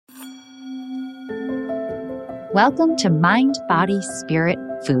Welcome to Mind, Body, Spirit,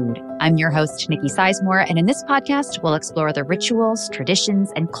 Food. I'm your host, Nikki Sizemore, and in this podcast, we'll explore the rituals,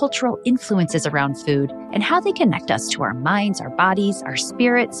 traditions, and cultural influences around food and how they connect us to our minds, our bodies, our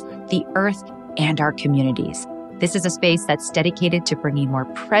spirits, the earth, and our communities. This is a space that's dedicated to bringing more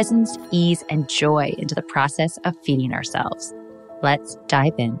presence, ease, and joy into the process of feeding ourselves. Let's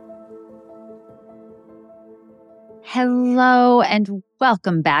dive in. Hello, and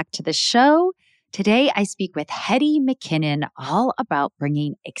welcome back to the show. Today, I speak with Hetty McKinnon all about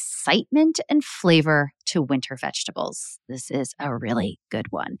bringing excitement and flavor to winter vegetables. This is a really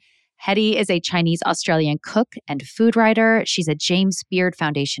good one. Hetty is a Chinese-Australian cook and food writer. She's a James Beard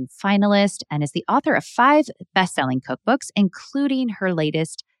Foundation finalist and is the author of 5 best-selling cookbooks, including her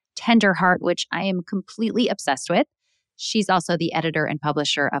latest, Tender Heart, which I am completely obsessed with. She's also the editor and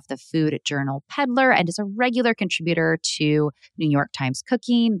publisher of the food journal Peddler and is a regular contributor to New York Times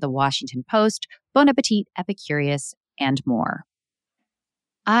Cooking, The Washington Post, Bon Appetit, Epicurious, and more.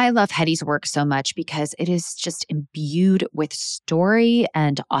 I love Hetty's work so much because it is just imbued with story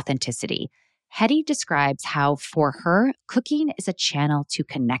and authenticity. Hetty describes how, for her, cooking is a channel to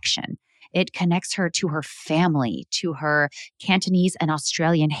connection. It connects her to her family, to her Cantonese and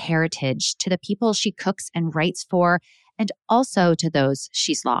Australian heritage, to the people she cooks and writes for, and also to those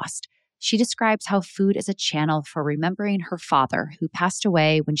she's lost. She describes how food is a channel for remembering her father, who passed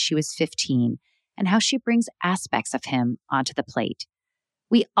away when she was 15, and how she brings aspects of him onto the plate.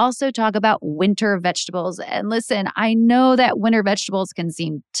 We also talk about winter vegetables. And listen, I know that winter vegetables can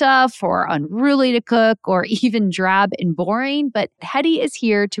seem tough or unruly to cook or even drab and boring, but Hetty is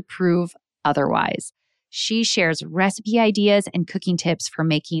here to prove otherwise. She shares recipe ideas and cooking tips for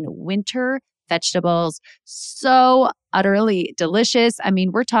making winter vegetables so utterly delicious. I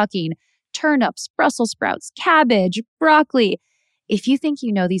mean, we're talking turnips, Brussels sprouts, cabbage, broccoli. If you think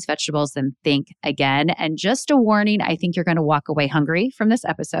you know these vegetables, then think again. And just a warning, I think you're going to walk away hungry from this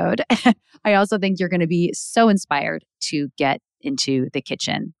episode. I also think you're going to be so inspired to get into the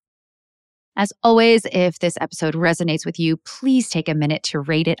kitchen. As always, if this episode resonates with you, please take a minute to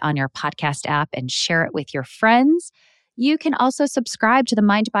rate it on your podcast app and share it with your friends. You can also subscribe to the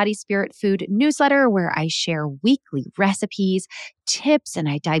Mind, Body, Spirit, Food newsletter, where I share weekly recipes, tips, and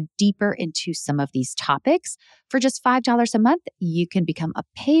I dive deeper into some of these topics. For just $5 a month, you can become a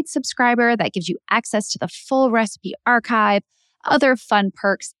paid subscriber that gives you access to the full recipe archive, other fun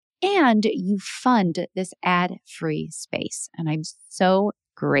perks, and you fund this ad-free space. And I'm so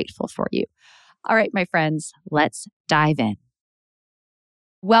grateful for you. All right, my friends, let's dive in.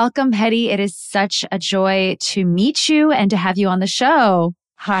 Welcome, Hetty. It is such a joy to meet you and to have you on the show.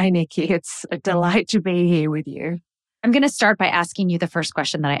 Hi, Nikki. It's a delight to be here with you. I'm going to start by asking you the first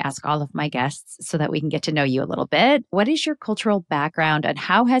question that I ask all of my guests so that we can get to know you a little bit. What is your cultural background and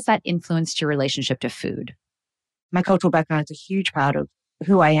how has that influenced your relationship to food? My cultural background is a huge part of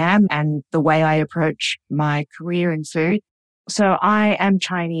who I am and the way I approach my career in food. So I am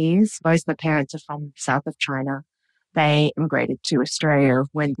Chinese. Both my parents are from south of China. They immigrated to Australia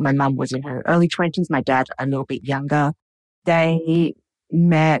when my mum was in her early 20s, my dad a little bit younger. They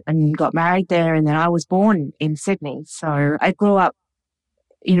met and got married there, and then I was born in Sydney. So I grew up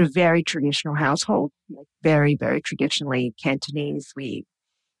in a very traditional household, very, very traditionally Cantonese. We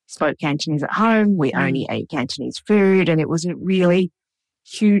spoke Cantonese at home. We only ate Cantonese food, and it was a really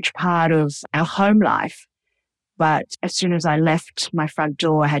huge part of our home life. But as soon as I left my front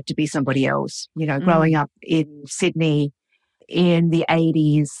door, I had to be somebody else. You know, growing up in Sydney in the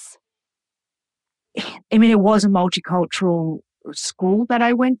 80s, I mean, it was a multicultural school that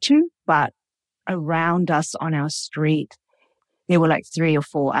I went to, but around us on our street, there were like 3 or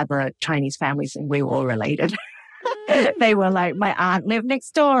 4 other Chinese families and we were all related. They were like, my aunt lived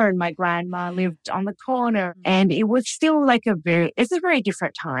next door and my grandma lived on the corner. And it was still like it's a very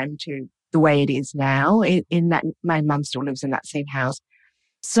different time to the way it is now, in that my mum still lives in that same house.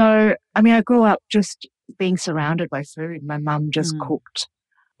 So, I mean, I grew up just being surrounded by food. My mum just cooked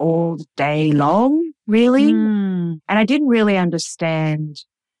all day long, really. And I didn't really understand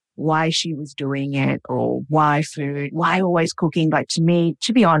why she was doing it or why always cooking. Like to me,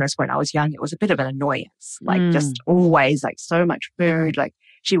 to be honest, when I was young, it was a bit of an annoyance, like just always like so much food. Like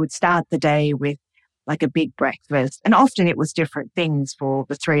she would start the day with like a big breakfast. And often it was different things for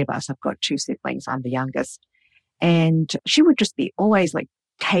the 3 of us. I've got 2 siblings. I'm the youngest. And she would just be always like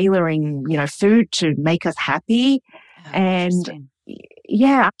tailoring, food to make us happy. And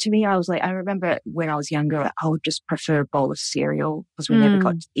yeah, to me, I was like, I remember when I was younger, I would just prefer a bowl of cereal because we never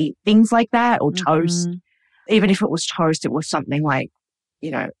got to eat things like that or toast. Even if it was toast, it was something like,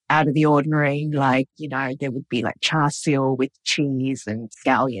 out of the ordinary, like, there would be like char siu with cheese and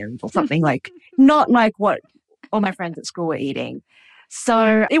scallions or something like, not like what all my friends at school were eating.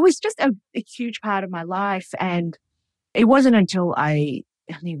 So it was just a huge part of my life. And it wasn't until I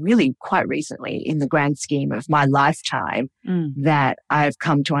mean, really quite recently in the grand scheme of my lifetime that I've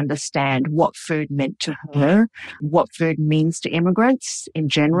come to understand what food meant to her, what food means to immigrants in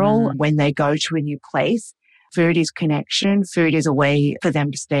general when they go to a new place. Food is connection. Food is a way for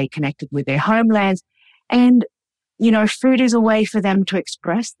them to stay connected with their homelands. And, you know, food is a way for them to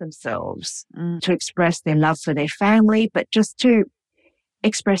express themselves, to express their love for their family, but just to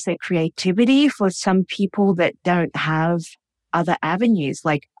express their creativity for some people that don't have other avenues.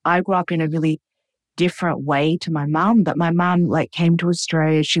 Like I grew up in a really different way to my mum, but my mum like came to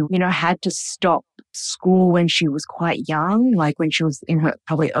Australia. She, you know, had to stop school when she was quite young, like when she was in her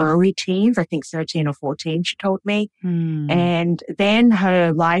probably early teens, I think 13 or 14, she told me. And then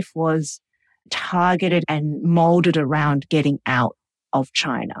her life was targeted and molded around getting out of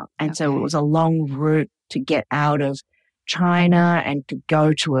China. And so it was a long route to get out of China and to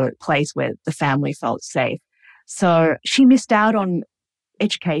go to a place where the family felt safe. So she missed out on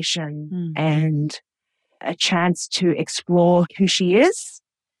education and a chance to explore who she is.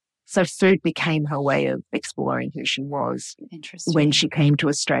 So food became her way of exploring who she was when she came to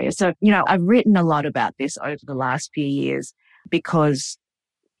Australia. So, you know, I've written a lot about this over the last few years because,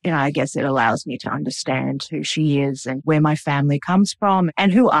 you know, I guess it allows me to understand who she is and where my family comes from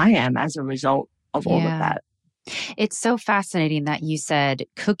and who I am as a result of all of that. It's so fascinating that you said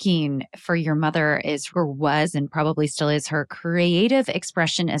cooking for your mother is or was and probably still is her creative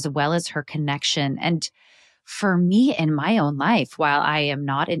expression as well as her connection. And for me in my own life, while I am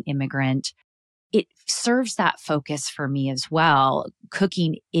not an immigrant, it serves that focus for me as well.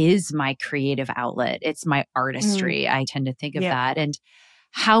 Cooking is my creative outlet. It's my artistry. I tend to think of that. And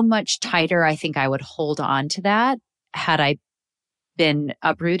how much tighter I think I would hold on to that had I been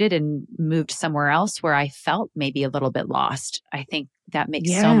uprooted and moved somewhere else where I felt maybe a little bit lost. I think that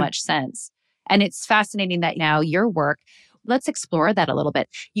makes so much sense. And it's fascinating that now your work, let's explore that a little bit.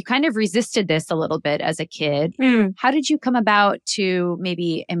 You kind of resisted this a little bit as a kid. How did you come about to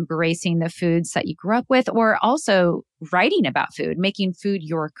maybe embracing the foods that you grew up with or also writing about food, making food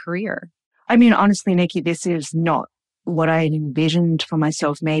your career? I mean, honestly, Nikki, this is not what I had envisioned for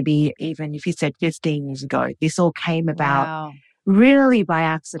myself, maybe even if you said 15 years ago. This all came about really by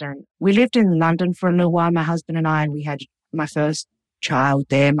accident. We lived in London for a little while, my husband and I, and we had my first child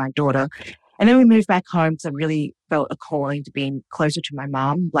there, my daughter. And then we moved back home because I really felt a calling to being closer to my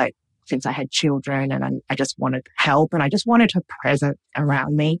mom, like since I had children and I just wanted help and I just wanted her present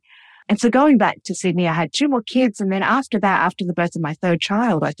around me. And so going back to Sydney, I had 2 more kids. And then after that, after the birth of my 3rd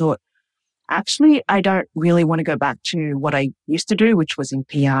child, I thought, actually, I don't really want to go back to what I used to do, which was in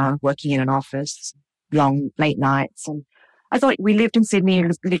PR, working in an office, long late nights. And I thought we lived in Sydney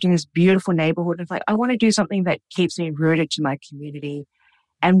and lived in this beautiful neighborhood. And it's like, I want to do something that keeps me rooted to my community.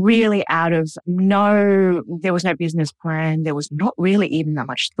 And really there was no business plan. There was not really even that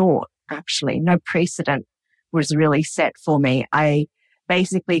much thought, actually. No precedent was really set for me. I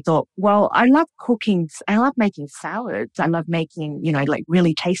basically thought, well, I love cooking. I love making salads. I love making, you know, like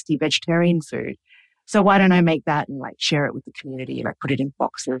really tasty vegetarian food. So why don't I make that and like share it with the community, like put it in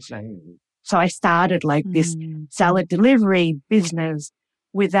boxes. And so I started like this salad delivery business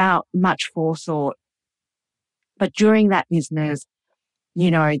without much forethought. But during that business, you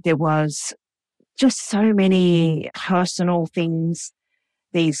know, there was just so many personal things,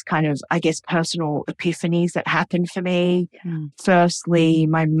 these kind of, I guess, personal epiphanies that happened for me. Firstly,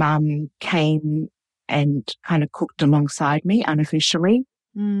 my mum came and kind of cooked alongside me unofficially.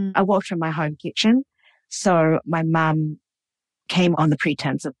 I worked from my home kitchen. So my mum came on the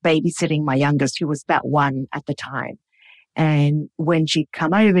pretense of babysitting my youngest, who was about 1 at the time. And when she'd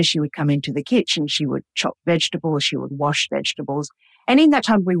come over, she would come into the kitchen, she would chop vegetables, she would wash vegetables. And in that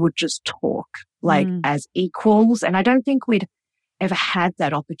time, we would just talk like as equals. And I don't think we'd ever had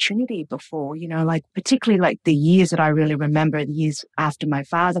that opportunity before, you know, like particularly like the years that I really remember, the years after my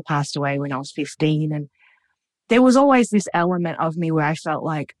father passed away when I was 15. And there was always this element of me where I felt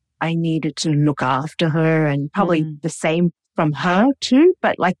like I needed to look after her and probably the same from her too.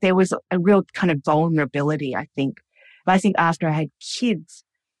 But like there was a real kind of vulnerability, I think. But I think after I had kids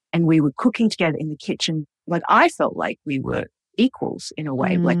and we were cooking together in the kitchen, like I felt like we were equals in a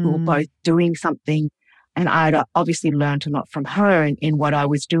way, like we were both doing something. And I'd obviously learned a lot from her in what I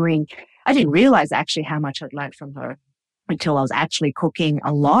was doing. I didn't realize actually how much I'd learned from her until I was actually cooking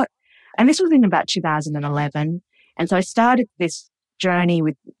a lot. And this was in about 2011. And so I started this journey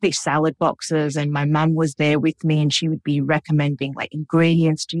with these salad boxes and my mum was there with me and she would be recommending like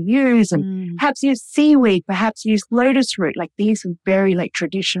ingredients to use and perhaps use seaweed, perhaps use lotus root. Like these are very like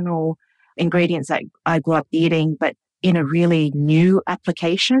traditional ingredients that I grew up eating, but in a really new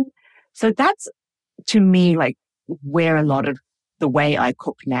application. So that's, to me, like where a lot of the way I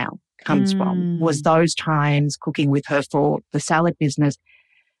cook now comes from, was those times cooking with her for the salad business.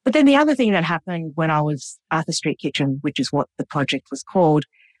 But then the other thing that happened when I was at the Street Kitchen, which is what the project was called,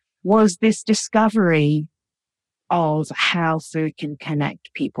 was this discovery of how food can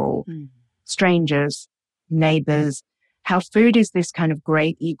connect people, strangers, neighbors, how food is this kind of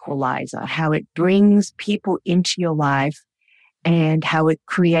great equalizer, how it brings people into your life and how it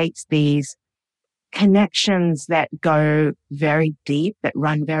creates these connections that go very deep, that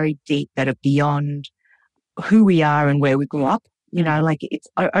run very deep, that are beyond who we are and where we grew up. You know, like it's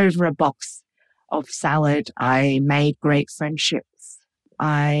over a box of salad. I made great friendships.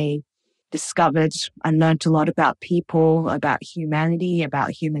 I discovered and learned a lot about people, about humanity,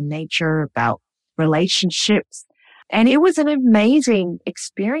 about human nature, about relationships. And it was an amazing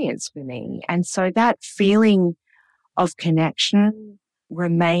experience for me. And so that feeling of connection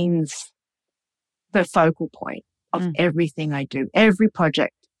remains the focal point of everything I do. Every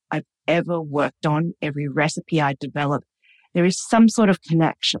project I've ever worked on, every recipe I develop, there is some sort of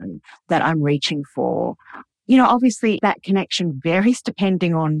connection that I'm reaching for. You know, obviously that connection varies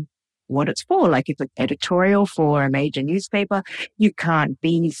depending on what it's for. Like if it's editorial for a major newspaper, you can't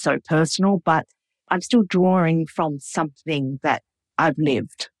be so personal, but I'm still drawing from something that I've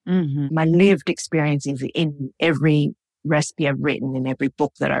lived. My lived experiences in every recipe I've written, in every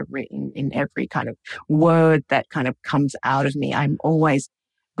book that I've written, in every kind of word that kind of comes out of me. I'm always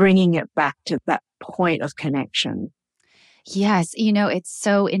bringing it back to that point of connection. Yes. You know, it's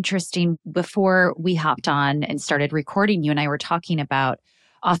so interesting. Before we hopped on and started recording, you and I were talking about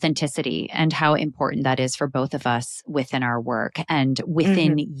authenticity and how important that is for both of us within our work and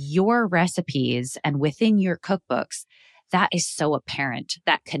within your recipes and within your cookbooks. That is so apparent,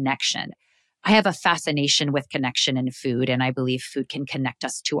 that connection. I have a fascination with connection in food, and I believe food can connect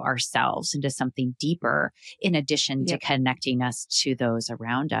us to ourselves and to something deeper in addition to connecting us to those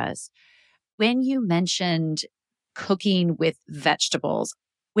around us. When you mentioned cooking with vegetables,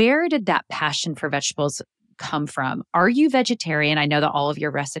 where did that passion for vegetables come from? Are you vegetarian? I know that all of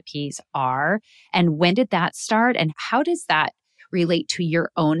your recipes are. And when did that start? And how does that relate to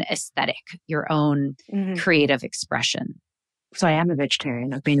your own aesthetic, your own creative expression? So I am a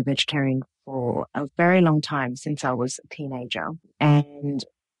vegetarian. I've been a vegetarian for a very long time, since I was a teenager. And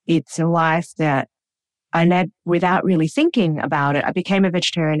it's a life that I led without really thinking about it. I became a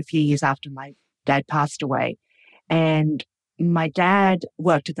vegetarian a few years after my dad passed away. And my dad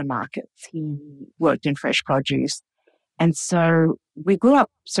worked at the markets. He worked in fresh produce. And so we grew up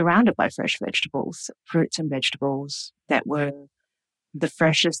surrounded by fresh vegetables, fruits and vegetables that were the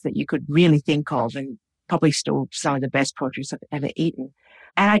freshest that you could really think of, and probably still some of the best produce I've ever eaten.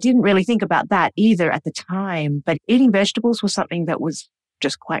 And I didn't really think about that either at the time, but eating vegetables was something that was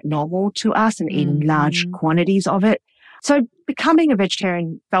just quite normal to us, and eating large quantities of it. So becoming a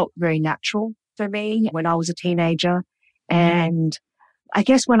vegetarian felt very natural for me when I was a teenager. And I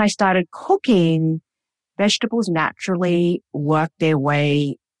guess when I started cooking, vegetables naturally worked their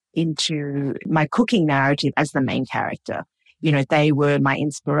way into my cooking narrative as the main character. You know, they were my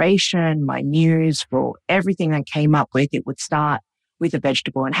inspiration, my muse for everything I came up with. It would start with a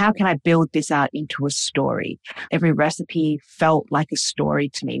vegetable. And how can I build this out into a story? Every recipe felt like a story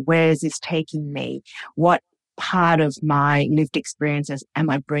to me. Where is this taking me? What part of my lived experiences am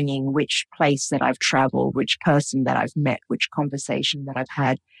I bringing? Which place that I've traveled, which person that I've met, which conversation that I've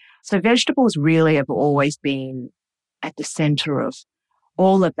had. So vegetables really have always been at the center of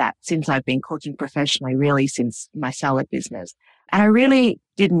all of that since I've been cooking professionally, really since my salad business. And I really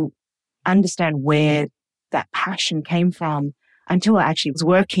didn't understand where that passion came from until I actually was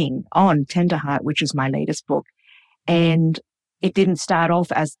working on Tender Heart, which is my latest book. And it didn't start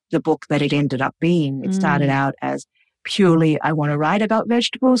off as the book that it ended up being. It started out as purely, I want to write about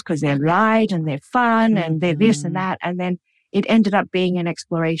vegetables because they're light and they're fun and they're this and that. And then it ended up being an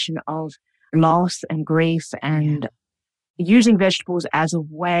exploration of loss and grief and using vegetables as a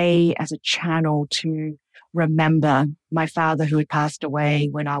way, as a channel to remember my father who had passed away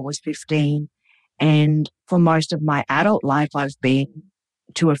when I was 15. And for most of my adult life, I've been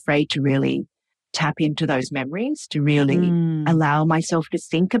too afraid to really tap into those memories, to really allow myself to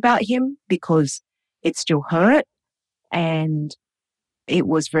think about him because it still hurt. And it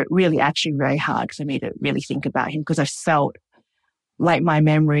was really actually very hard for me to really think about him because I felt like my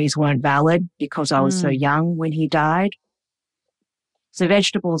memories weren't valid because I was so young when he died. So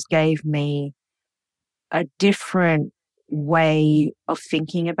vegetables gave me a different way of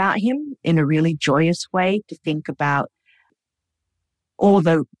thinking about him, in a really joyous way, to think about or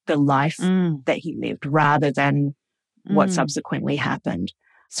the life that he lived rather than what subsequently happened.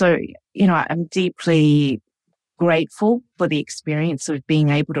 So, I'm deeply grateful for the experience of being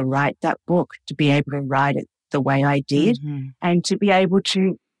able to write that book, to be able to write it the way I did, and to be able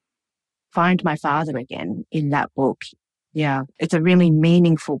to find my father again in that book. Yeah, it's a really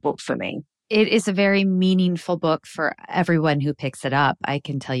meaningful book for me. It is a very meaningful book for everyone who picks it up. I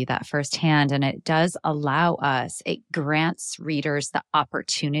can tell you that firsthand. And it does allow us, it grants readers the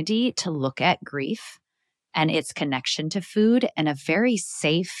opportunity to look at grief and its connection to food in a very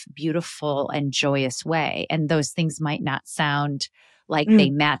safe, beautiful, and joyous way. And those things might not sound like they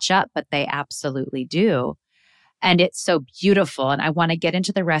match up, but they absolutely do. And it's so beautiful. And I want to get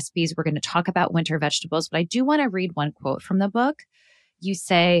into the recipes. We're going to talk about winter vegetables, but I do want to read one quote from the book. You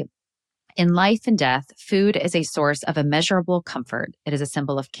say, "In life and death, food is a source of immeasurable comfort. It is a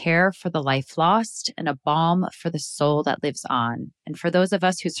symbol of care for the life lost and a balm for the soul that lives on. And for those of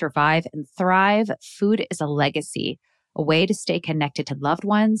us who survive and thrive, food is a legacy, a way to stay connected to loved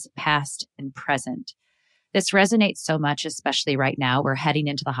ones, past and present." This resonates so much, especially right now. We're heading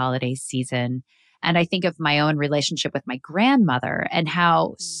into the holiday season. And I think of my own relationship with my grandmother and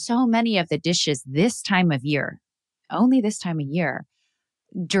how so many of the dishes this time of year, only this time of year,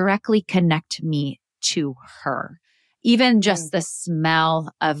 directly connect me to her. Even just the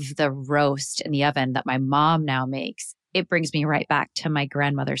smell of the roast in the oven that my mom now makes, it brings me right back to my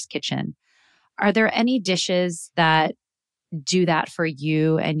grandmother's kitchen. Are there any dishes that do that for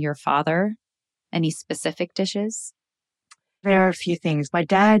you and your father? Any specific dishes? There are a few things. My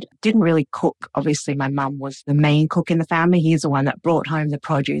dad didn't really cook. Obviously, my mum was the main cook in the family. He's the one that brought home the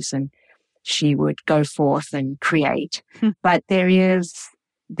produce and she would go forth and create. But there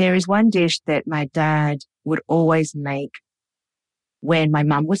is one dish that my dad would always make when my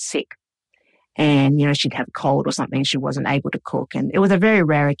mum was sick and, she'd have a cold or something. She wasn't able to cook. And it was a very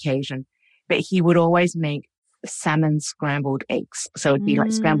rare occasion, but he would always make salmon scrambled eggs. So it'd be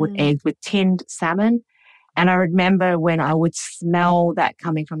like scrambled eggs with tinned salmon. And I remember when I would smell that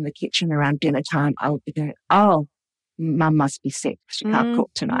coming from the kitchen around dinner time, I would be going, oh, mum must be sick. She can't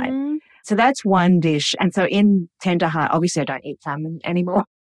cook tonight. So that's one dish. And so in Tender Heart, obviously I don't eat salmon anymore.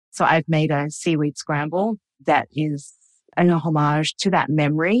 So I've made a seaweed scramble that is an homage to that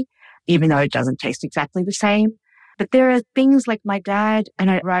memory, even though it doesn't taste exactly the same. But there are things like my dad, and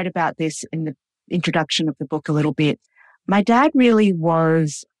I write about this in the introduction of the book a little bit. My dad really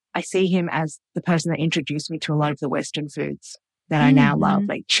was, I see him as the person that introduced me to a lot of the Western foods that I now love,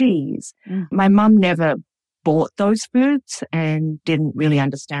 like cheese. My mum never bought those foods and didn't really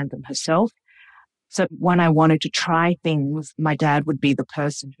understand them herself. So when I wanted to try things, my dad would be the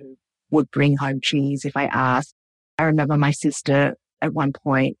person who would bring home cheese if I asked. I remember my sister at one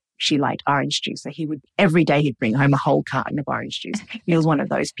point, she liked orange juice. So every day he'd bring home a whole carton of orange juice. He was one of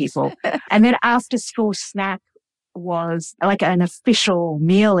those people. And then after school snack was like an official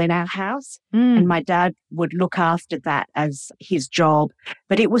meal in our house. And my dad would look after that as his job.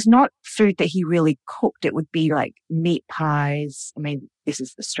 But it was not food that he really cooked. It would be like meat pies. I mean, this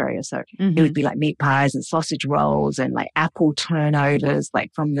is Australia, so it would be like meat pies and sausage rolls and like apple turnovers,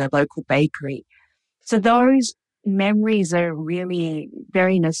 like from the local bakery. So those memories are really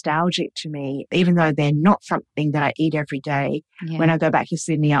very nostalgic to me, even though they're not something that I eat every day. Yeah. When I go back to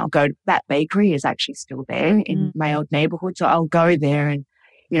Sydney, I'll go, that bakery is actually still there in my old neighborhood. So I'll go there and,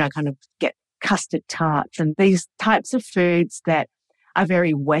 kind of get custard tarts and these types of foods that are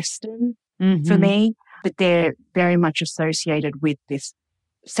very Western for me, but they're very much associated with this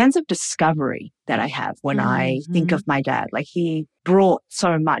sense of discovery that I have when I think of my dad. Like he brought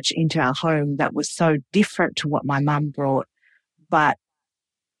so much into our home that was so different to what my mum brought. But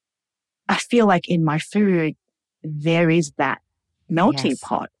I feel like in my food, there is that melting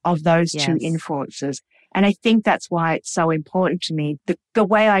pot of those two influences. And I think that's why it's so important to me. The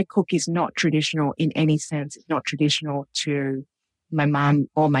way I cook is not traditional in any sense. It's not traditional to my mum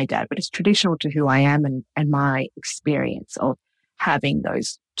or my dad, but it's traditional to who I am and my experience of having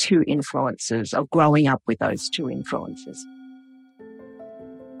those two influences, of growing up with those two influences.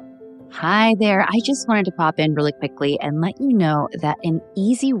 Hi there. I just wanted to pop in really quickly and let you know that an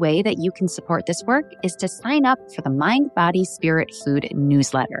easy way that you can support this work is to sign up for the Mind, Body, Spirit, Food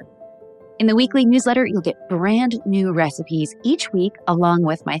newsletter. In the weekly newsletter, you'll get brand new recipes each week, along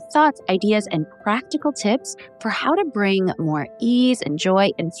with my thoughts, ideas, and practical tips for how to bring more ease and joy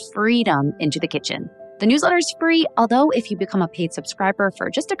and freedom into the kitchen. The newsletter is free, although if you become a paid subscriber for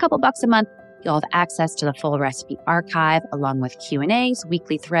just a couple bucks a month, you'll have access to the full recipe archive, along with Q&As,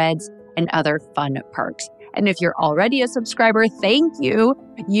 weekly threads, and other fun perks. And if you're already a subscriber, thank you.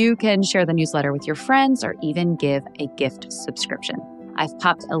 You can share the newsletter with your friends or even give a gift subscription. I've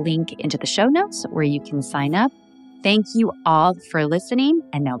popped a link into the show notes where you can sign up. Thank you all for listening.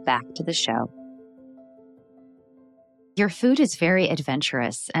 And now back to the show. Your food is very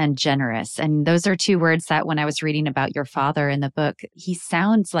adventurous and generous. And those are two words that when I was reading about your father in the book, he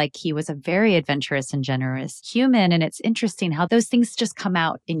sounds like he was a very adventurous and generous human. And it's interesting how those things just come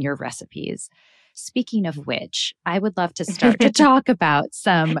out in your recipes. Speaking of which, I would love to start to talk about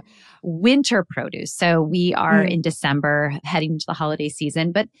some winter produce. So we are in December, heading into the holiday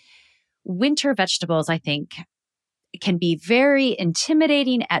season, but winter vegetables, I think, can be very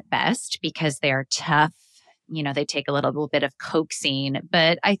intimidating at best because they are tough. You know, they take a little bit of coaxing,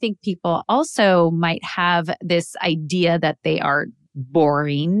 but I think people also might have this idea that they are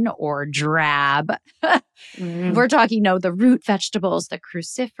boring or drab. We're talking, the root vegetables, the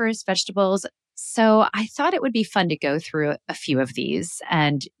cruciferous vegetables. So I thought it would be fun to go through a few of these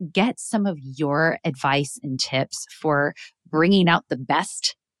and get some of your advice and tips for bringing out the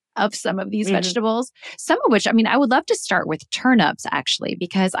best of some of these vegetables. Some of which, I would love to start with turnips, actually,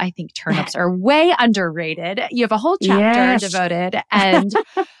 because I think turnips are way underrated. You have a whole chapter devoted. And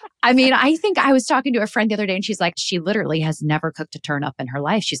I think I was talking to a friend the other day and she's like, she literally has never cooked a turnip in her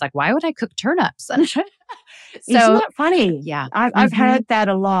life. She's like, why would I cook turnips? Isn't that funny? Yeah. I've heard that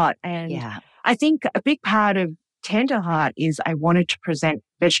a lot. And I think a big part of Tender Heart is I wanted to present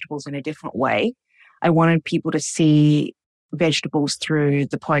vegetables in a different way. I wanted people to see vegetables through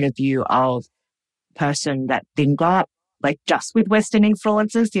the point of view of a person that didn't grow up just with Western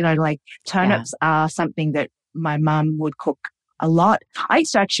influences. Turnips are something that my mum would cook a lot. I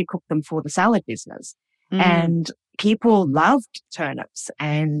used to actually cook them for the salad business and people loved turnips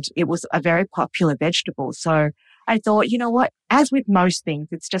and it was a very popular vegetable. So I thought, you know what, as with most things,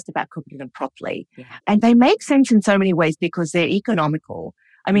 it's just about cooking them properly. Yeah. And they make sense in so many ways because they're economical.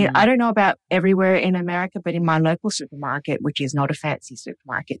 I don't know about everywhere in America, but in my local supermarket, which is not a fancy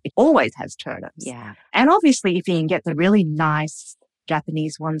supermarket, it always has turnips. Yeah. And obviously, if you can get the really nice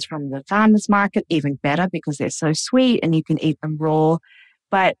Japanese ones from the farmer's market, even better because they're so sweet and you can eat them raw.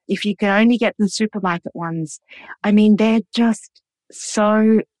 But if you can only get the supermarket ones, they're just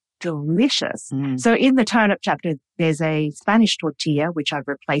so delicious. So in the turnip chapter, there's a Spanish tortilla, which I've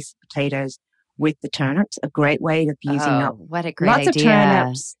replaced potatoes with the turnips, a great way of using up what a great lots idea. of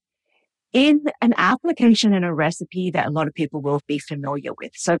turnips in an application and a recipe that a lot of people will be familiar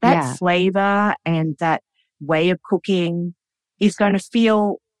with. So that flavor and that way of cooking is going to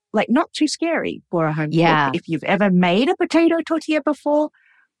feel like not too scary for a home cook if you've ever made a potato tortilla before,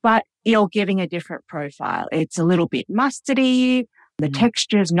 but you're giving a different profile. It's a little bit mustardy. The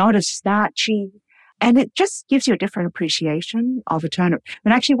texture is not as starchy. And it just gives you a different appreciation of a turnip.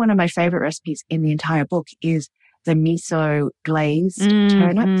 And actually, one of my favorite recipes in the entire book is the miso glazed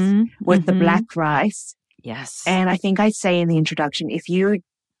turnips with the black rice. Yes. And I think I say in the introduction, if you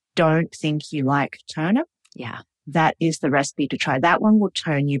don't think you like turnip, that is the recipe to try. That one will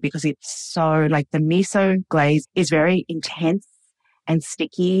turn you because it's so the miso glaze is very intense and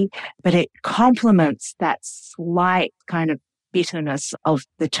sticky, but it complements that slight kind of bitterness of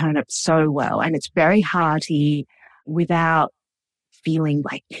the turnip so well. And it's very hearty without feeling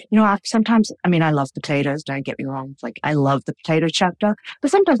sometimes, I love potatoes, don't get me wrong. I love the potato chapter,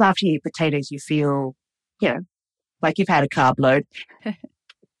 but sometimes after you eat potatoes, you feel, like you've had a carb load,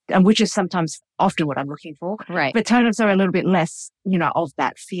 and which is often what I'm looking for. Right. But turnips are a little bit less, of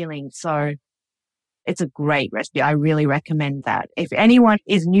that feeling. So it's a great recipe. I really recommend that. If anyone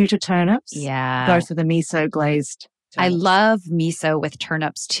is new to turnips, go for the miso glazed turnips. I love miso with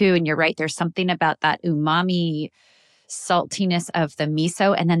turnips too. And you're right. There's something about that umami saltiness of the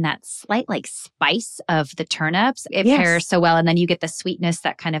miso and then that slight spice of the turnips. It pairs so well. And then you get the sweetness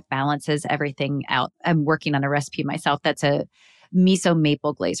that kind of balances everything out. I'm working on a recipe myself that's a miso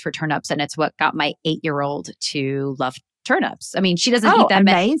maple glaze for turnips. And it's what got my 8-year-old to love turnips. She doesn't eat them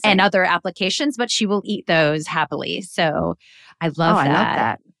in other applications, but she will eat those happily. So I love that. I love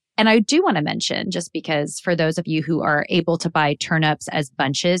that. And I do want to mention, just because for those of you who are able to buy turnips as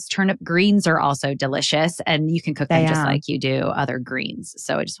bunches, turnip greens are also delicious and you can cook them just like you do other greens.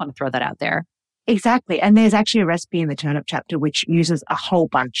 So I just want to throw that out there. Exactly. And there's actually a recipe in the turnip chapter which uses a whole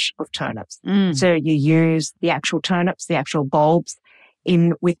bunch of turnips. So you use the actual turnips, the actual bulbs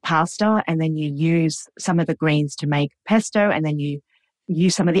in with pasta, and then you use some of the greens to make pesto, and then you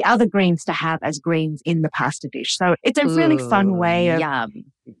use some of the other greens to have as greens in the pasta dish. So it's a really fun way of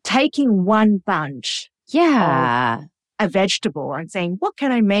taking one bunch of a vegetable and saying, what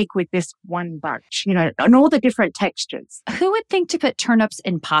can I make with this one bunch, and all the different textures. Who would think to put turnips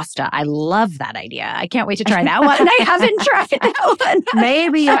in pasta? I love that idea. I can't wait to try that one. I haven't tried that one.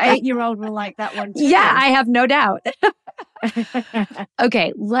 Maybe your 8-year-old will like that one too. Yeah, I have no doubt.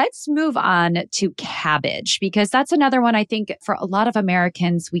 Okay, let's move on to cabbage because that's another one I think for a lot of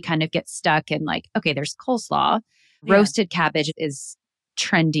Americans, we kind of get stuck in like, okay, there's coleslaw. Yeah. Roasted cabbage is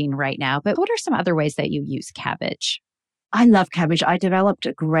trending right now. But what are some other ways that you use cabbage? I love cabbage. I developed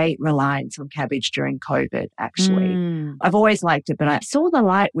a great reliance on cabbage during COVID, actually. I've always liked it, but I saw the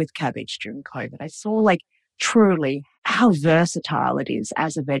light with cabbage during COVID. I saw like truly how versatile it is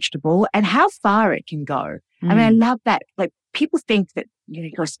as a vegetable and how far it can go. I mean, I love that. Like people think that,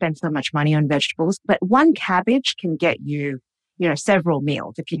 you got to spend so much money on vegetables, but one cabbage can get you, several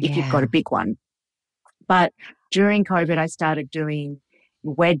meals if you've got a big one. But during COVID, I started doing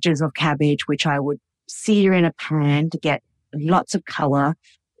wedges of cabbage, which I would sear in a pan to get lots of color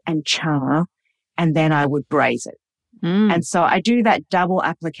and char, and then I would braise it. And so I do that double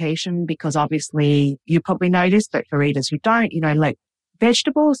application because obviously you probably know this, but for readers who don't, like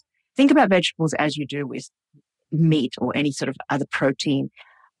vegetables, think about vegetables as you do with meat or any sort of other protein.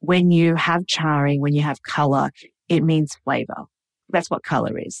 When you have charring, when you have color, it means flavor. That's what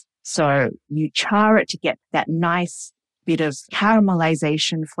color is. So you char it to get that nice bit of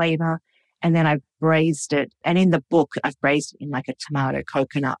caramelization flavor. And then I've braised it. And in the book, I've braised it in like a tomato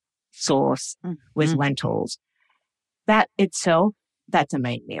coconut sauce with lentils. That itself, that's a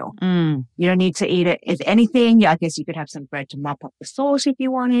main meal. You don't need to eat it. If anything, I guess you could have some bread to mop up the sauce if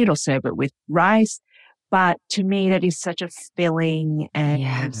you wanted or serve it with rice. But to me, that is such a filling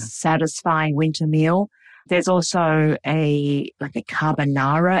and satisfying winter meal. There's also a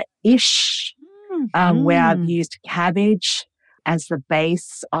carbonara-ish where I've used cabbage as the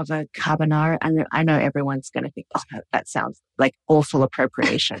base of a carbonara. And I know everyone's going to think, oh, no, that sounds like awful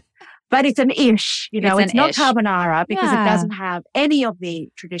appropriation. But it's an ish, it's not carbonara because it doesn't have any of the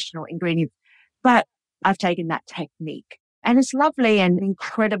traditional ingredients. But I've taken that technique and it's lovely and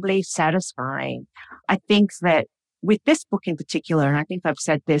incredibly satisfying. I think that with this book in particular, and I think I've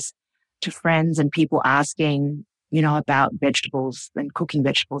said this to friends and people asking, about vegetables and cooking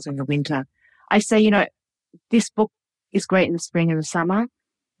vegetables in the winter, I say, this book is great in the spring and the summer,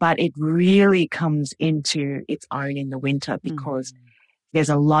 but it really comes into its own in the winter because there's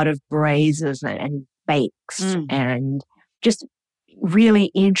a lot of braises and bakes and just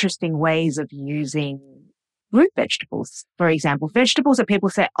really interesting ways of using root vegetables. For example, vegetables that people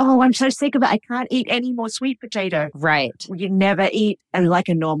say, oh, I'm so sick of it. I can't eat any more sweet potato. Right. You never eat like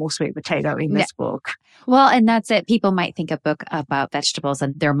a normal sweet potato in this book. Well, and that's it. People might think a book about vegetables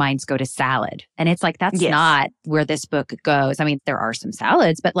and their minds go to salad. And it's like, that's not where this book goes. I mean, there are some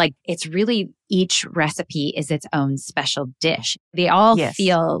salads, but like it's really each recipe is its own special dish. They all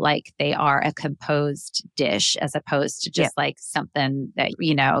feel like they are a composed dish as opposed to just like something that,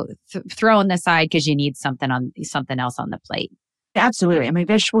 throw on the side because you need something else on the plate. Absolutely. I mean,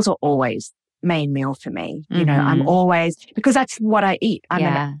 vegetables are always main meal for me. I'm always, because that's what I eat.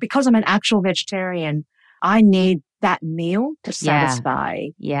 Because I'm an actual vegetarian, I need that meal to satisfy.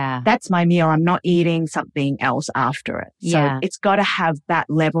 Yeah. That's my meal. I'm not eating something else after it. So it's got to have that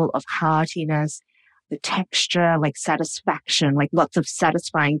level of heartiness, the texture, like satisfaction, like lots of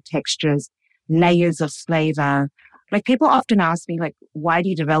satisfying textures, layers of flavor. Like people often ask me, like, why do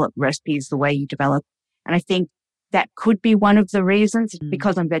you develop recipes the way you develop? And I think that could be one of the reasons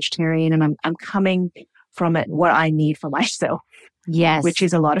because I'm vegetarian and I'm coming from it what I need for myself. Yes. Which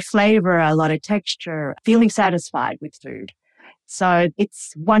is a lot of flavor, a lot of texture, feeling satisfied with food. So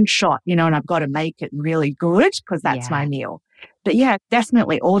it's one shot, and I've got to make it really good because that's my meal. But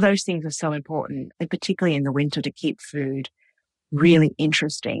definitely all those things are so important, and particularly in the winter to keep food really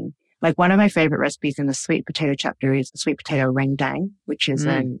interesting. Like one of my favorite recipes in the sweet potato chapter is the sweet potato rendang, which is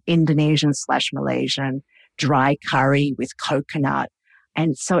an Indonesian/Malaysian dry curry with coconut.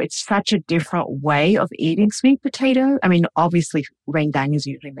 And so it's such a different way of eating sweet potato. I mean, obviously rendang is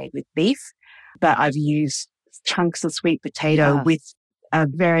usually made with beef, but I've used chunks of sweet potato with a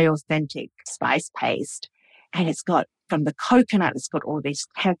very authentic spice paste. And it's got, from the coconut, it's got all this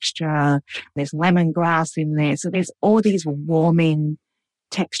texture. There's lemongrass in there. So there's all these warming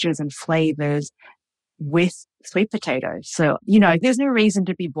textures and flavors with sweet potato. So, there's no reason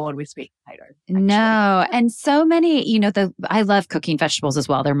to be bored with sweet potato. Actually. No. And so many, I love cooking vegetables as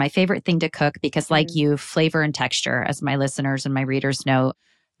well. They're my favorite thing to cook because like you, flavor and texture, as my listeners and my readers know,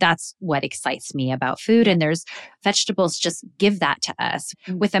 that's what excites me about food. And there's vegetables just give that to us.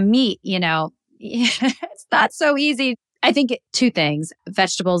 With a meat, it's not so easy. I think two things.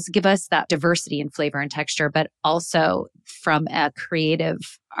 Vegetables give us that diversity in flavor and texture, but also from a creative,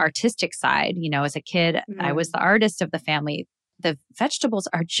 artistic side, as a kid, I was the artist of the family. The vegetables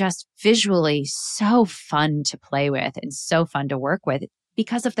are just visually so fun to play with and so fun to work with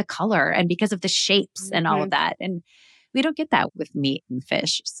because of the color and because of the shapes and all of that. And We don't get that with meat and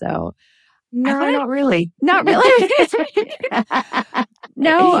fish. So No, not really. Not really.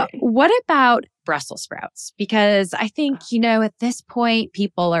 No, what about Brussels sprouts? Because I think, at this point,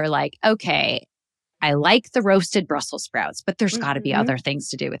 people are like, okay, I like the roasted Brussels sprouts, but there's got to be other things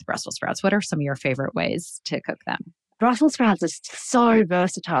to do with Brussels sprouts. What are some of your favorite ways to cook them? Brussels sprouts are so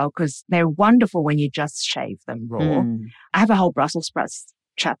versatile because they're wonderful when you just shave them raw. I have a whole Brussels sprouts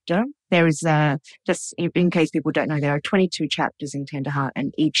chapter. There is just in case people don't know, there are 22 chapters in Tender Heart,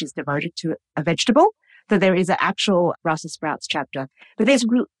 and each is devoted to a vegetable. So there is an actual Brussels sprouts chapter. But there's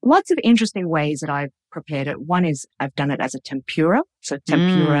lots of interesting ways that I've prepared it. One is I've done it as a tempura. So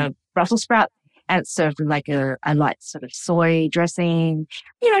tempura Brussels sprout, and it's served with like a light sort of soy dressing.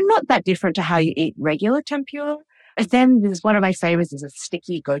 Not that different to how you eat regular tempura. And then there's one of my favorites is a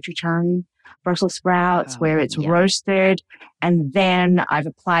sticky gochujang Brussels sprouts where it's roasted. And then I've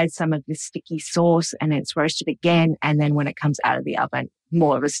applied some of this sticky sauce and it's roasted again. And then when it comes out of the oven,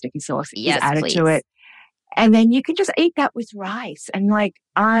 more of a sticky sauce is added to it. And then you can just eat that with rice. And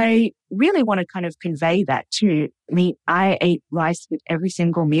I really want to kind of convey that too. I mean, I ate rice with every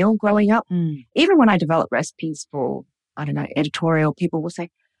single meal growing up. Even when I develop recipes for, I don't know, editorial, people will say,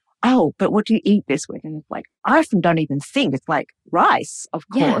 oh, but what do you eat this with? And it's like, I often don't even think. It's like rice, of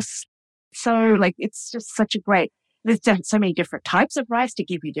course. So it's just such a great, there's so many different types of rice to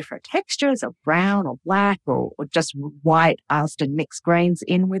give you different textures of brown or black or just white, asked and mixed grains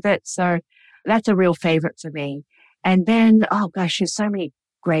in with it. So that's a real favorite for me. And then, oh gosh, there's so many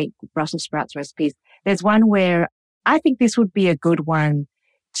great Brussels sprouts recipes. There's one where I think this would be a good one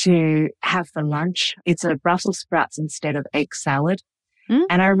to have for lunch. It's a Brussels sprouts instead of egg salad.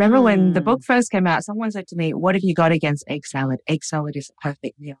 And I remember when the book first came out, someone said to me, what have you got against egg salad? Egg salad is a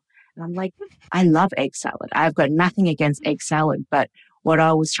perfect meal. And I'm like, I love egg salad. I've got nothing against egg salad. But what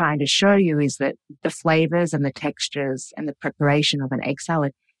I was trying to show you is that the flavors and the textures and the preparation of an egg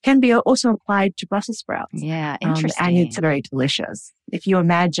salad can be also applied to Brussels sprouts. Yeah, interesting. And it's very delicious. If you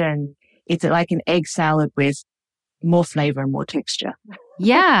imagine, it's like an egg salad with more flavor and more texture.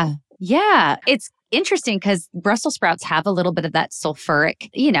 Yeah. It's interesting because Brussels sprouts have a little bit of that sulfuric,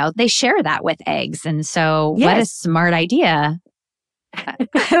 they share that with eggs. And so what a smart idea. I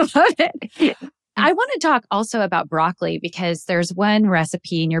love it. I want to talk also about broccoli because there's one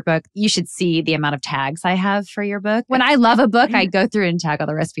recipe in your book. You should see the amount of tags I have for your book. When I love a book, I go through and tag all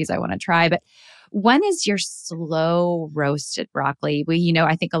the recipes I want to try. But one is your slow roasted broccoli.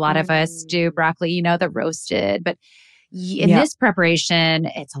 I think a lot of us do broccoli, the roasted, but in this preparation,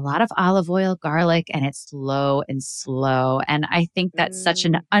 it's a lot of olive oil, garlic, and it's low and slow. And I think that's such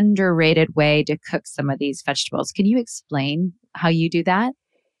an underrated way to cook some of these vegetables. Can you explain how you do that?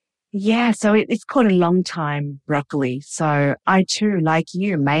 Yeah, so it's called a long time broccoli. So I too, like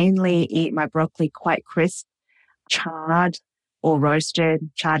you, mainly eat my broccoli quite crisp, charred or roasted,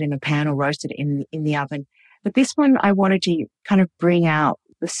 charred in a pan or roasted in the oven. But this one, I wanted to kind of bring out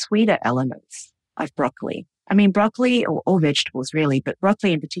the sweeter elements of broccoli. I mean, broccoli or all vegetables really, but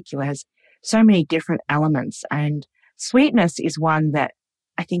broccoli in particular has so many different elements, and sweetness is one that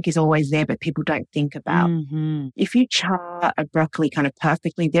I think is always there, but people don't think about. If you char a broccoli kind of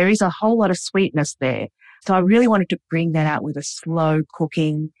perfectly, there is a whole lot of sweetness there. So I really wanted to bring that out with a slow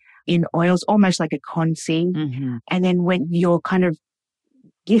cooking in oils, almost like a conci. And then when you're kind of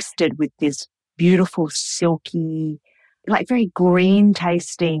gifted with this beautiful, silky, like very green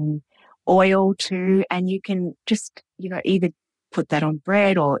tasting oil too, and you can just, either put that on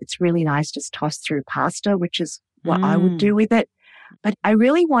bread or it's really nice just tossed through pasta, which is what I would do with it. But I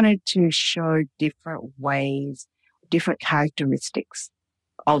really wanted to show different ways, different characteristics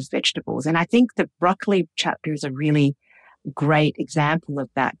of vegetables. And I think the broccoli chapter is a really great example of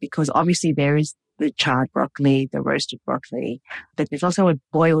that because obviously there is the charred broccoli, the roasted broccoli, but there's also a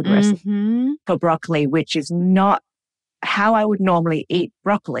boiled recipe for broccoli, which is not how I would normally eat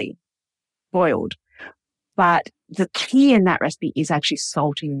broccoli, boiled. But the key in that recipe is actually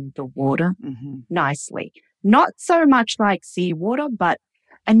salting the water nicely. Not so much like seawater, but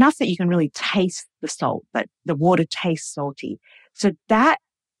enough that you can really taste the salt, but the water tastes salty. So that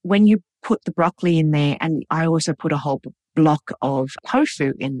when you put the broccoli in there, and I also put a whole block of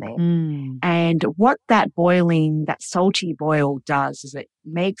tofu in there. And what that boiling, that salty boil does is it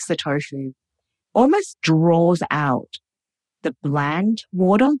makes the tofu almost draws out the bland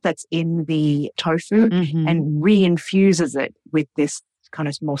water that's in the tofu and reinfuses it with this kind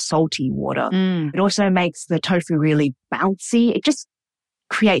of more salty water. It also makes the tofu really bouncy. It just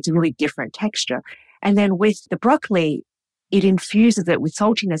creates a really different texture. And then with the broccoli, it infuses it with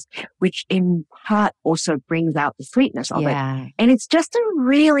saltiness, which in part also brings out the sweetness of it. And it's just a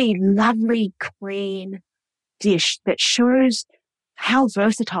really lovely, clean, dish that shows how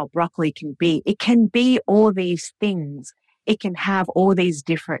versatile broccoli can be. It can be all these things. It can have all these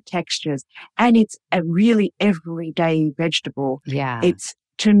different textures, and it's a really everyday vegetable. Yeah.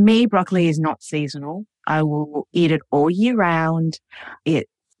 To me, broccoli is not seasonal. I will eat it all year round. It's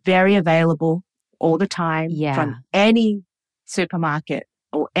very available all the time from any supermarket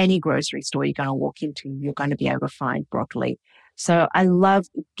or any grocery store you're going to walk into. You're going to be able to find broccoli. So I love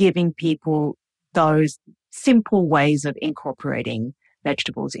giving people those simple ways of incorporating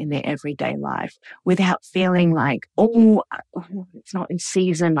vegetables in their everyday life without feeling like, oh, it's not in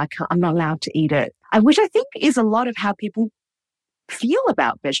season. I'm not allowed to eat it. Which I think is a lot of how people feel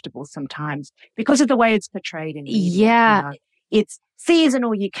about vegetables sometimes because of the way it's portrayed in media. Yeah. You know, it's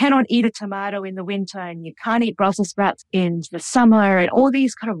seasonal. You cannot eat a tomato in the winter and you can't eat Brussels sprouts in the summer, and all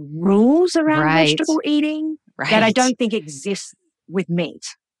these kind of rules around vegetable eating that I don't think exist with meat.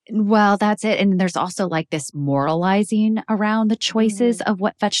 Well, that's it. And there's also like this moralizing around the choices of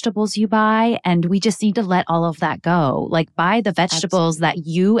what vegetables you buy. And we just need to let all of that go. Like, buy the vegetables that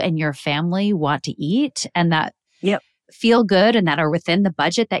you and your family want to eat and that feel good and that are within the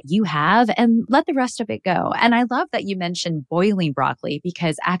budget that you have, and let the rest of it go. And I love that you mentioned boiling broccoli,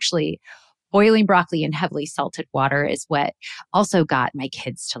 because actually boiling broccoli in heavily salted water is what also got my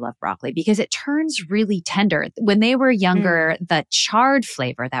kids to love broccoli, because it turns really tender. When they were younger, the charred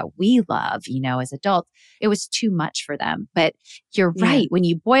flavor that we love, you know, as adults, it was too much for them. But you're right. When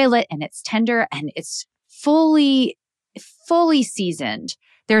you boil it and it's tender and it's fully seasoned,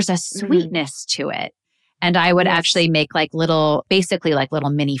 there's a sweetness to it. And I would actually make basically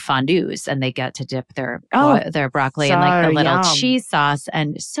little mini fondues, and they get to dip their broccoli in like the little cheese sauce,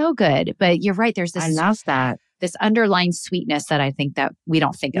 and so good. But you're right. There's this, I love that. This underlying sweetness that I think that we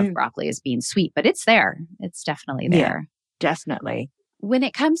don't think of broccoli as being sweet, but it's there. It's definitely there. Yeah, definitely. When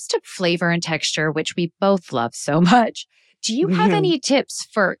it comes to flavor and texture, which we both love so much, do you have any tips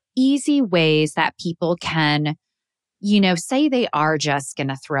for easy ways that people can, you know, say they are just going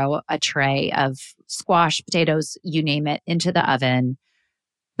to throw a tray of squash, potatoes, you name it, into the oven,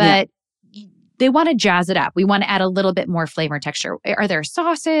 but they want to jazz it up. We want to add a little bit more flavor and texture. Are there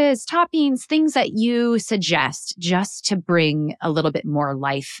sauces, toppings, things that you suggest just to bring a little bit more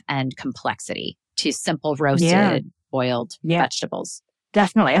life and complexity to simple roasted, boiled vegetables?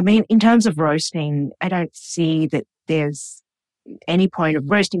 Definitely. I mean, in terms of roasting, I don't see that there's any point of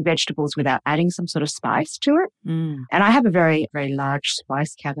roasting vegetables without adding some sort of spice to it. And I have a very, very large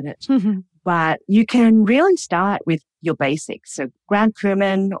spice cabinet, but you can really start with your basics. So ground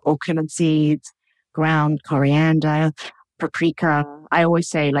cumin or cumin seeds, ground coriander, paprika. I always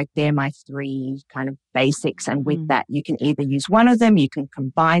say they're my three kind of basics. And with that, you can either use one of them, you can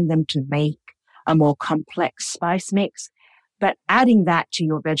combine them to make a more complex spice mix. But adding that to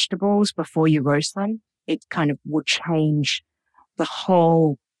your vegetables before you roast them, it kind of would change the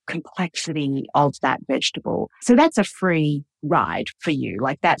whole complexity of that vegetable. So that's a free ride for you.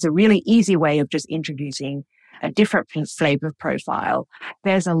 That's a really easy way of just introducing a different flavor profile.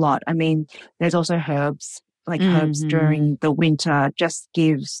 There's a lot. I mean, there's also herbs, herbs during the winter just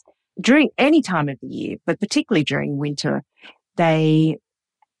gives, during any time of the year, but particularly during winter, they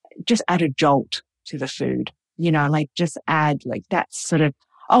just add a jolt to the food, just add that sort of,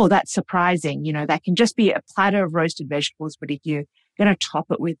 oh, that's surprising. That can just be a platter of roasted vegetables, but if you're going to top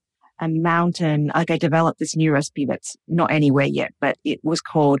it with a mountain, I developed this new recipe that's not anywhere yet, but it was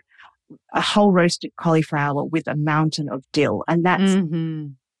called a whole roasted cauliflower with a mountain of dill. And that's,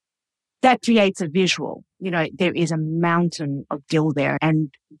 that creates a visual. There is a mountain of dill there,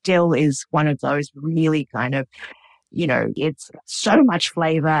 and dill is one of those really kind of, it's so much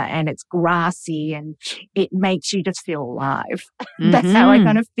flavor and it's grassy and it makes you just feel alive. That's how I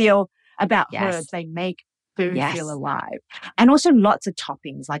kind of feel about herbs. They make food feel alive. And also lots of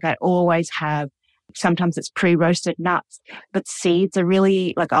toppings. I always have, sometimes it's pre-roasted nuts, but seeds are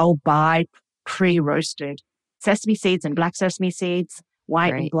really, I'll buy pre-roasted sesame seeds and black sesame seeds,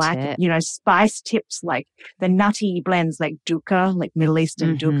 white and black, spice tips the nutty blends dukkha, Middle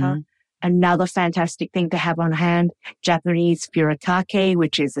Eastern dukkha. Another fantastic thing to have on hand, Japanese furikake,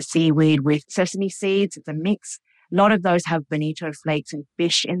 which is a seaweed with sesame seeds. It's a mix. A lot of those have bonito flakes and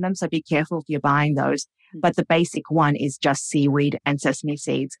fish in them, so be careful if you're buying those. But the basic one is just seaweed and sesame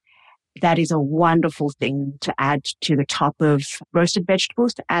seeds. That is a wonderful thing to add to the top of roasted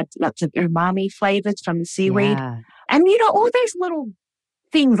vegetables, to add lots of umami flavors from the seaweed. Yeah. And, all these little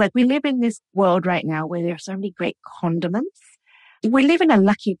things, we live in this world right now where there are so many great condiments. We live in a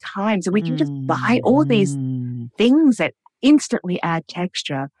lucky time, so we can just buy all these things that instantly add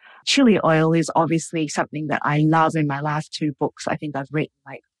texture. Chili oil is obviously something that I love. In my last 2 books, I think I've written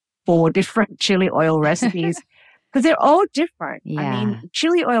 4 different chili oil recipes because they're all different. I Yeah. mean,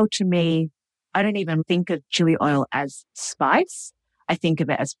 chili oil to me, I don't even think of chili oil as spice. I think of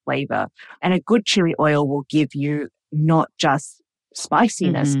it as flavor. And a good chili oil will give you not just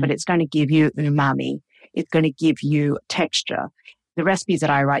spiciness, but it's going to give you umami. It's going to give you texture. The recipes that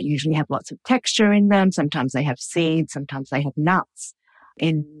I write usually have lots of texture in them. Sometimes they have seeds. Sometimes they have nuts.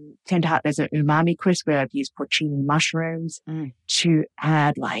 In Tender Heart, there's an umami crisp where I've used porcini mushrooms to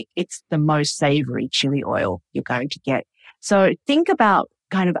add it's the most savory chili oil you're going to get. So think about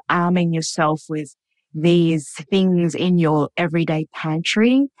kind of arming yourself with these things in your everyday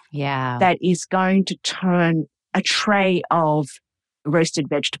pantry that is going to turn a tray of roasted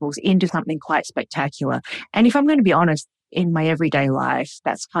vegetables into something quite spectacular. And if I'm going to be honest, in my everyday life,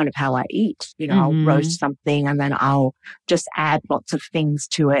 that's kind of how I eat. I'll roast something and then I'll just add lots of things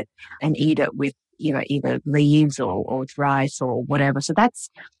to it and eat it with, either leaves or with rice or whatever. So that's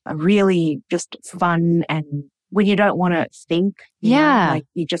a really just fun. And when you don't want to think, you know,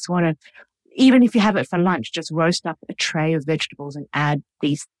 you just want to, even if you have it for lunch, just roast up a tray of vegetables and add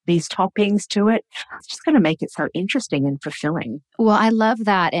these toppings to it. It's just going to make it so interesting and fulfilling. Well, I love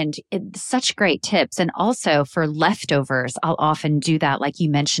that. And it's such great tips. And also for leftovers, I'll often do that, like you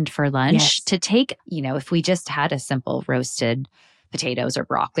mentioned, for lunch to take, if we just had a simple roasted potatoes or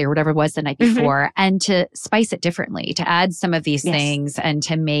broccoli or whatever it was the night before, and to spice it differently, to add some of these things and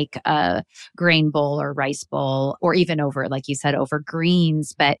to make a grain bowl or rice bowl, or even over, like you said, over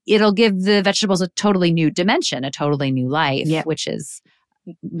greens. But it'll give the vegetables a totally new dimension, a totally new life, which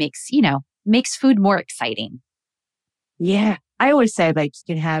makes food more exciting. Yeah. I always say you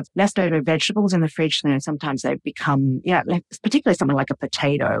can have leftover vegetables in the fridge, and sometimes they become, particularly something like a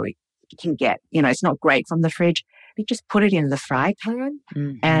potato, you can get, it's not great from the fridge. You just put it in the fry pan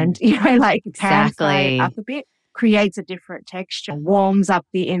and, pan fry it up a bit, creates a different texture, warms up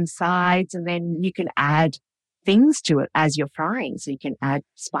the insides, and then you can add things to it as you're frying. So you can add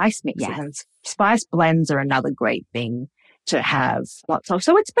spice mixes and spice blends are another great thing to have lots of.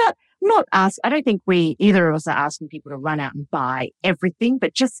 So it's about I don't think either of us are asking people to run out and buy everything,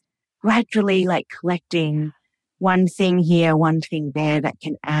 but just gradually collecting one thing here, one thing there that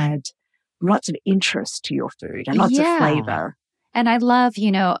can add lots of interest to your food and lots of flavor. And I love,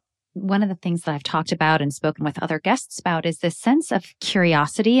 one of the things that I've talked about and spoken with other guests about is this sense of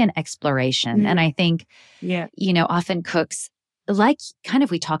curiosity and exploration. And I think, often cooks,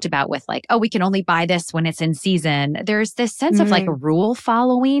 we talked about with we can only buy this when it's in season. There's this sense of rule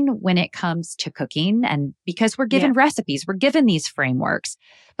following when it comes to cooking. And because we're given recipes, we're given these frameworks.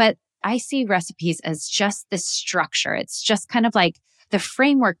 But I see recipes as just this structure. It's just kind of like the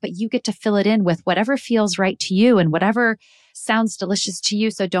framework, but you get to fill it in with whatever feels right to you and whatever sounds delicious to you.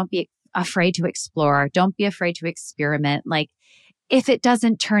 So don't be afraid to explore. Don't be afraid to experiment. If it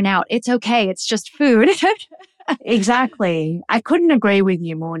doesn't turn out, it's okay. It's just food. Exactly. I couldn't agree with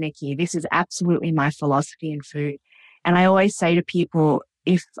you more, Nikki. This is absolutely my philosophy in food. And I always say to people,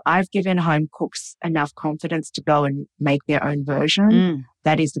 if I've given home cooks enough confidence to go and make their own version,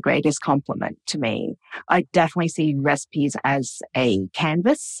 that is the greatest compliment to me. I definitely see recipes as a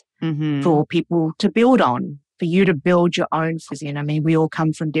canvas for people to build on, for you to build your own cuisine. I mean, we all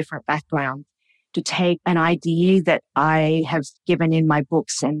come from different backgrounds. To take an idea that I have given in my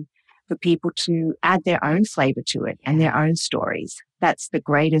books and for people to add their own flavor to it and their own stories. That's the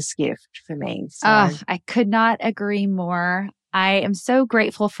greatest gift for me. So. I could not agree more. I am so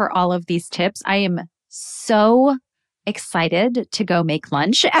grateful for all of these tips. I am so excited to go make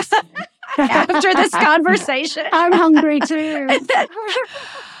lunch after this conversation. I'm hungry too.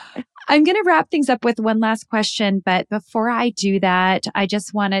 I'm going to wrap things up with one last question. But before I do that, I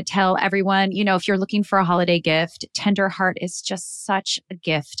just want to tell everyone, if you're looking for a holiday gift, Tender Heart is just such a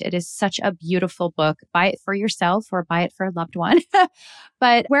gift. It is such a beautiful book. Buy it for yourself or buy it for a loved one.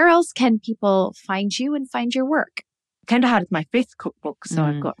 But where else can people find you and find your work? Tender Heart is my 5th cookbook. So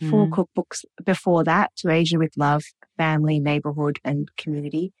I've got 4 cookbooks before that: To Asia with Love, Family, Neighborhood, and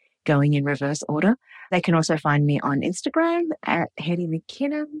Community, going in reverse order. They can also find me on Instagram at Hetty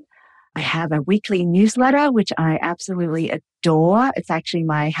McKinnon. I have a weekly newsletter, which I absolutely adore. It's actually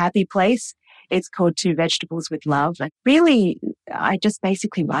my happy place. It's called Two Vegetables with Love. And really, I just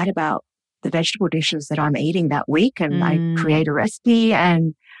basically write about the vegetable dishes that I'm eating that week, and I create a recipe,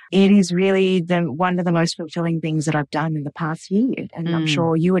 and it is really one of the most fulfilling things that I've done in the past year. And I'm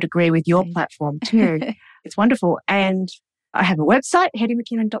sure you would agree with your platform too. It's wonderful. And I have a website,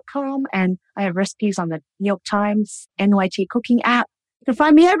 hettymckinnon.com, and I have recipes on the New York Times NYT cooking app. You can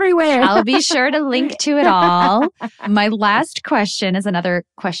find me everywhere. I'll be sure to link to it all. My last question is another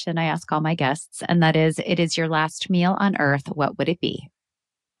question I ask all my guests, and that is, it is your last meal on earth. What would it be?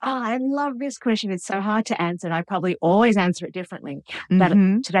 Oh, I love this question. It's so hard to answer, and I probably always answer it differently. But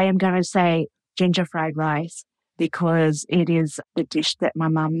Mm-hmm. today I'm going to say ginger fried rice because it is the dish that my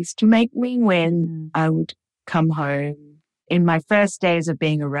mum used to make me when I would come home in my first days of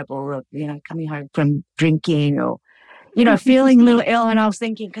being a rebel, or, coming home from drinking or feeling a little ill. And I was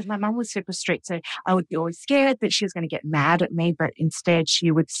thinking, because my mum was super strict, so I would be always scared that she was going to get mad at me. But instead,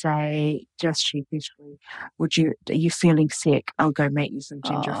 she would say, just sheepishly, are you feeling sick? I'll go make you some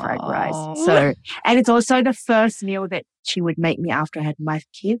ginger fried rice. Oh. So, and it's also the first meal that she would make me after I had my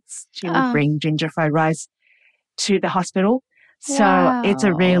kids. She would bring ginger fried rice to the hospital. So it's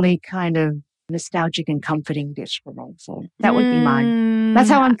a really kind of nostalgic and comforting dish for me. So that would be mine. That's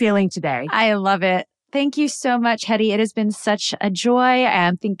how I'm feeling today. I love it. Thank you so much, Hetty. It has been such a joy. I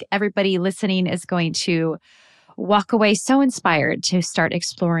think everybody listening is going to walk away so inspired to start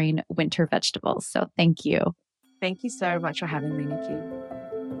exploring winter vegetables. So thank you. Thank you so much for having me, Nikki.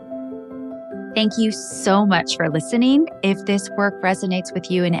 Thank you so much for listening. If this work resonates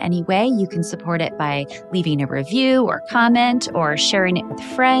with you in any way, you can support it by leaving a review or comment or sharing it with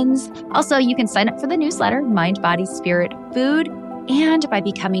friends. Also, you can sign up for the newsletter, Mind, Body, Spirit, Food. And by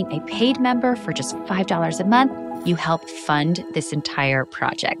becoming a paid member for just $5 a month, you help fund this entire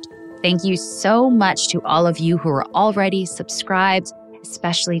project. Thank you so much to all of you who are already subscribed,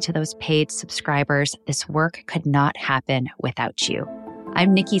 especially to those paid subscribers. This work could not happen without you.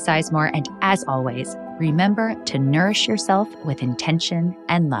 I'm Nikki Sizemore, and as always, remember to nourish yourself with intention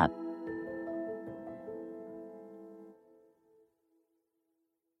and love.